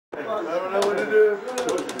don't know what to do.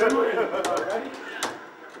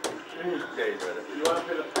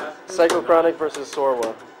 Psychochronic versus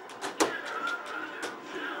sorwah.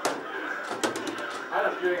 I had a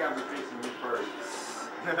feeling I'd be facing you first.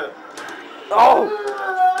 Oh!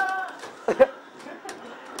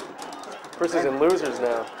 Versus in losers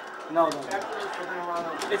now. No.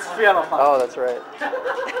 It's 3 out of 5. Oh, that's right.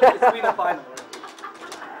 It's 3 out of 5.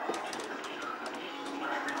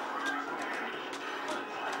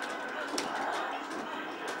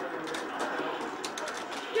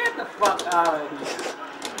 Get the fuck out of here.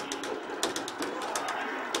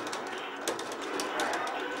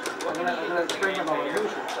 I'm gonna train him on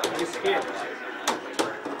illusion. He's scared.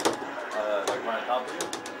 Like when I talk to you?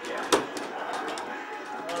 Yeah.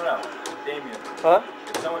 I don't know. Damien. Huh?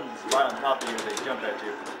 If someone's right on top of you and they jump at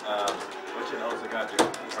you, what should also got you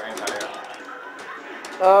for anti-air?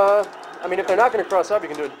 I mean, if they're not going to cross up, you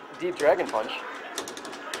can do a deep dragon punch.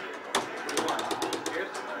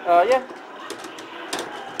 Yeah.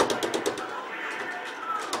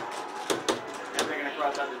 If they're gonna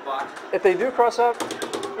cross out this box? If they do cross up,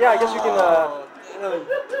 yeah, I guess you can,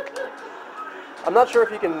 I'm not sure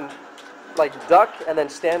if you can, like, duck and then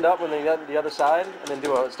stand up when they're the other side and then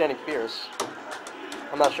do a standing fierce.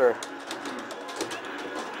 I'm not sure.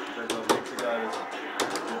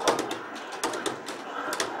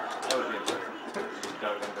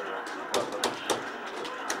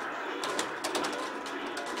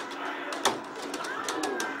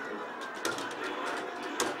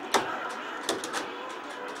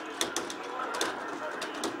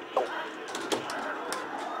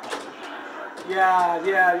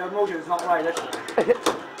 Yeah, your motion is not right. That's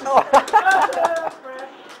Oh.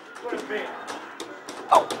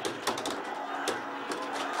 Oh.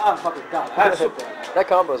 I'm fucking god. That's super. That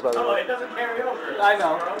combo's by the Oh, way. it doesn't carry over. I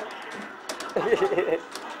know.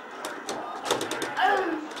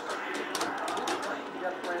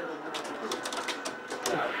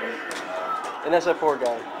 An SF4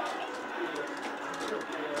 guy.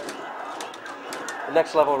 The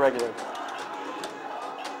next level regular.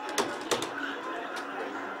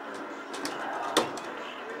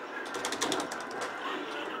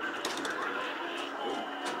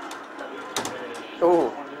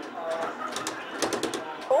 Oh.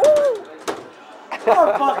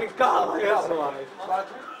 Oh fucking god, like that's alive.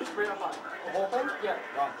 3 out of 5. The whole thing? Yeah.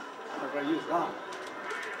 Gone. I'm gonna use gone.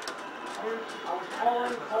 I was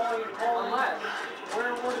calling.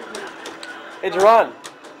 Where was it? Hey,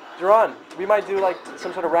 Duran, we might do like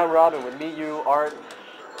some sort of round robin with me, you, Art,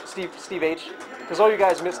 Steve H, because all you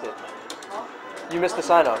guys missed it. You missed the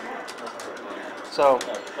sign up. So,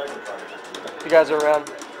 if you guys are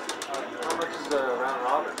around. How much is the round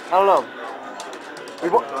robin? I don't know.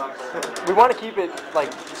 We want to keep it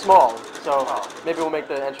like small, so maybe we'll make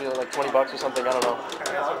the entry like $20 or something. I don't know.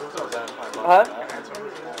 Huh?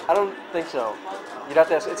 I don't think so. You'd have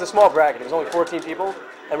to ask. It's a small bracket. There's only 14 people,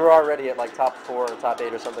 and we're already at like top 4 or top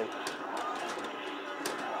 8 or something.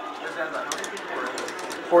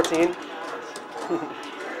 14.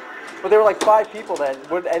 But there were like 5 people that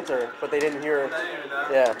would enter, but they didn't hear.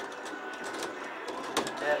 Yeah.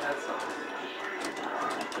 Yeah, that's something.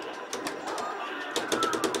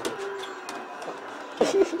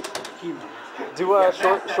 Do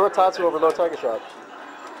short tatsu over low tiger shot.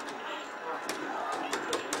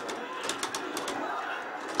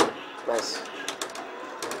 Nice.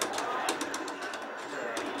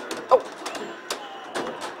 Oh.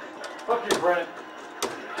 Fuck you, Brent.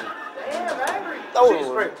 Damn, angry. Oh.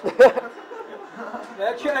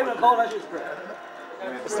 That shit ain't a ball, that shit's great.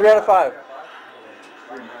 It's 3 out of 5.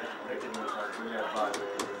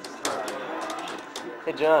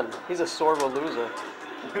 Hey John, he's a sorwah loser.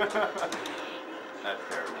 That's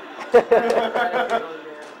terrible. I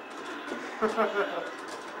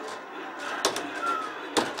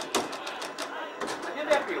did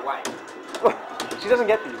that for your wife. She doesn't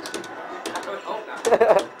get these. I would hope not.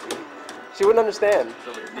 She wouldn't understand.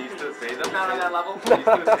 So do you still say them? Not on that level. Do you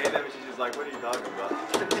still say them and she's just like, what are you talking about?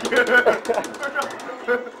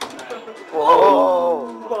 Whoa.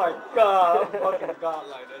 Oh my god, fucking god,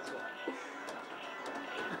 like that's one.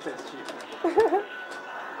 That's cheap.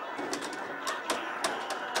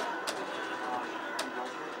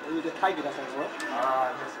 The tiger doesn't work.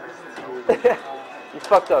 You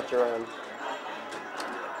fucked up, Jerron.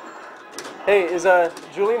 Hey, is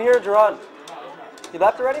Julian here, Jerron? He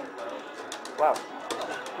left already? Wow.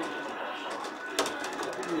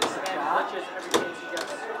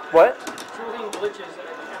 What? Julian glitches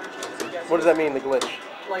every chance he gets. What does that mean, the glitch?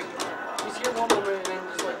 Like, he's here one moment and then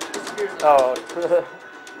just like disappears. Oh.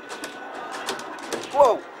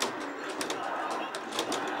 Whoa!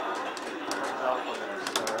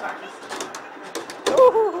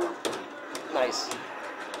 Nice.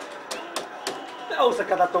 The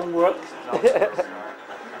Osaka that don't work.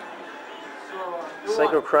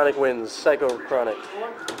 Psychochronic wins. Psychochronic.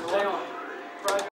 Stay on.